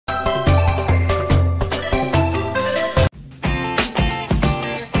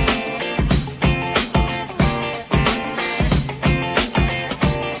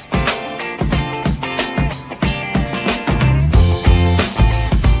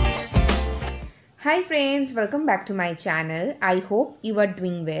Hi friends, welcome back to my channel. I hope you are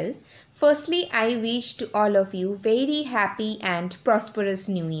doing well. Firstly, I wish to all of you very happy and prosperous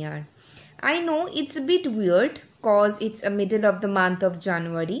new year. I know it's a bit weird cause it's a middle of the month of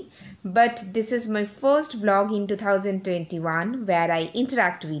January, but this is my first vlog in 2021 where I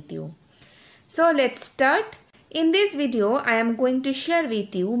interact with you. So let's start. In this video, I am going to share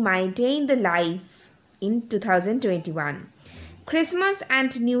with you my day in the life in 2021. Christmas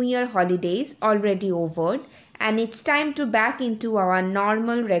and New Year holidays already over and it's time to back into our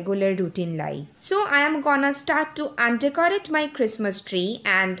normal regular routine life. So I am gonna start to undecorate my Christmas tree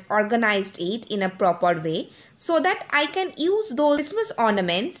and organize it in a proper way so that I can use those Christmas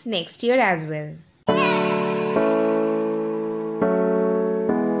ornaments next year as well.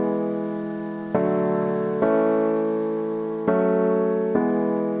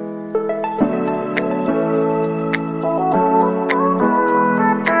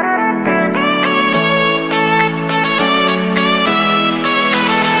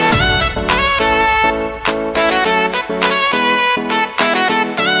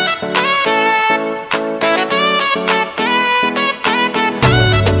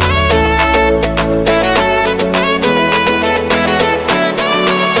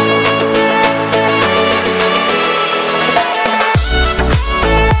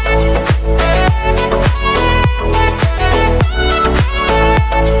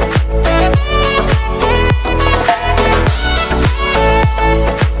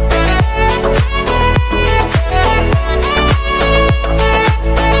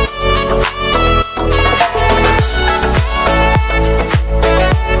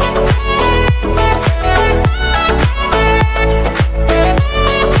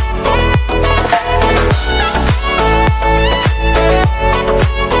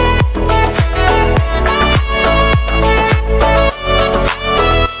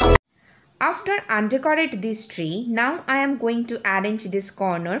 After undecorate this tree, now I am going to arrange this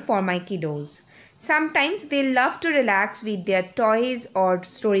corner for my kiddos. Sometimes they love to relax with their toys or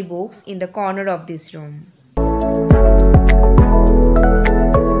storybooks in the corner of this room.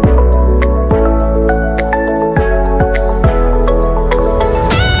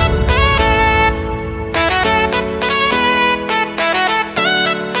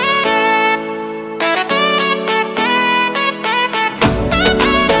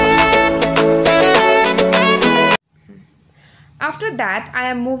 After that, I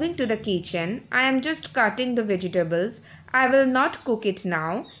am moving to the kitchen. I am just cutting the vegetables. I will not cook it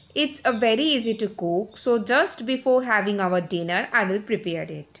now. It's a very easy to cook. So just before having our dinner, I will prepare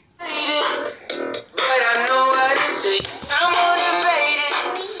it. But I know what it takes. I'm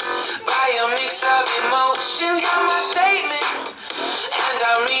motivated by a mix of emotion. Got my statement, and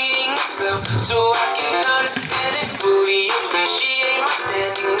I'm reading it slow so I can understand it fully. Appreciate my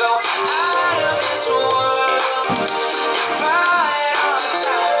standing, go out of this world and ride on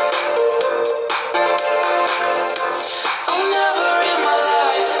time. Oh, never in my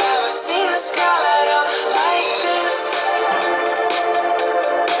life have I seen the sky light up like this.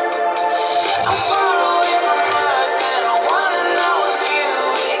 I'm far away from Earth and I wanna know if you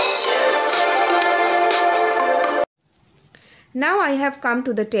exist. Now I have come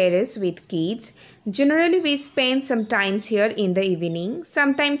to the terrace with kids. Generally we spend some times here in the evening.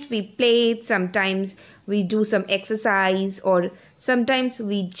 Sometimes we play, sometimes we do some exercise, or sometimes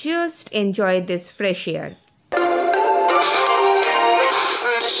we just enjoy this fresh air.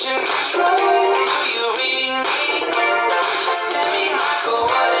 Mission control, do you read me? Send me my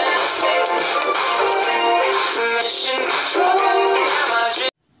coordinates. Mission control, am I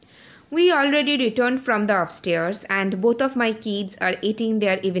We already returned from the upstairs and both of my kids are eating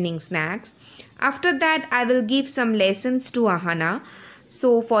their evening snacks. After that, I will give some lessons to Ahana.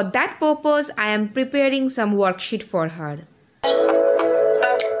 So for that purpose, I am preparing some worksheet for her.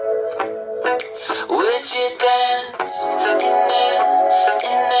 would you dance in there?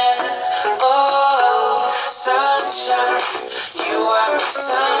 Oh, sunshine, you are my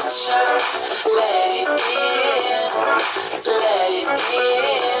sunshine. Let it in.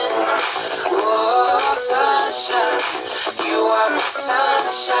 Oh, sunshine, you are my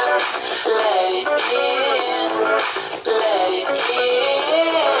sunshine. Let it in.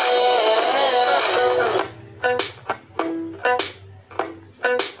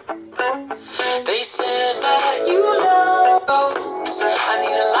 They said that you love those. I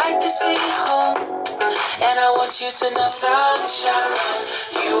need a light to see home, and I want you to know, sunshine,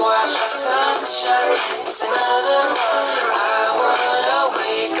 you are my sunshine. It's another month. I wanna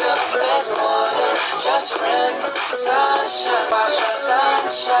wake up as more than just friends. Sunshine, watch my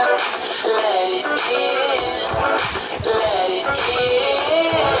sunshine. Let it in.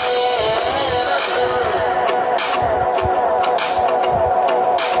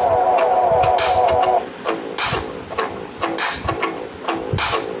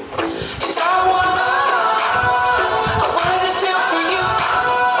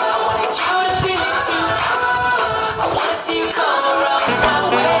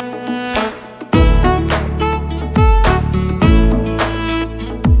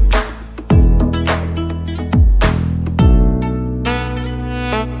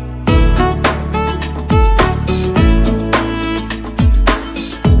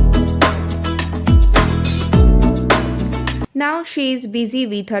 Now she is busy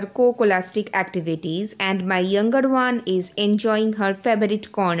with her co-scholastic activities and my younger one is enjoying her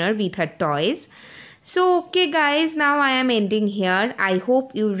favorite corner with her toys. So okay guys, now I am ending here. I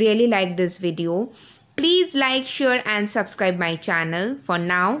hope you really liked this video. Please like, share and subscribe my channel. For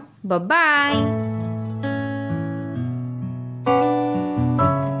now, bye-bye.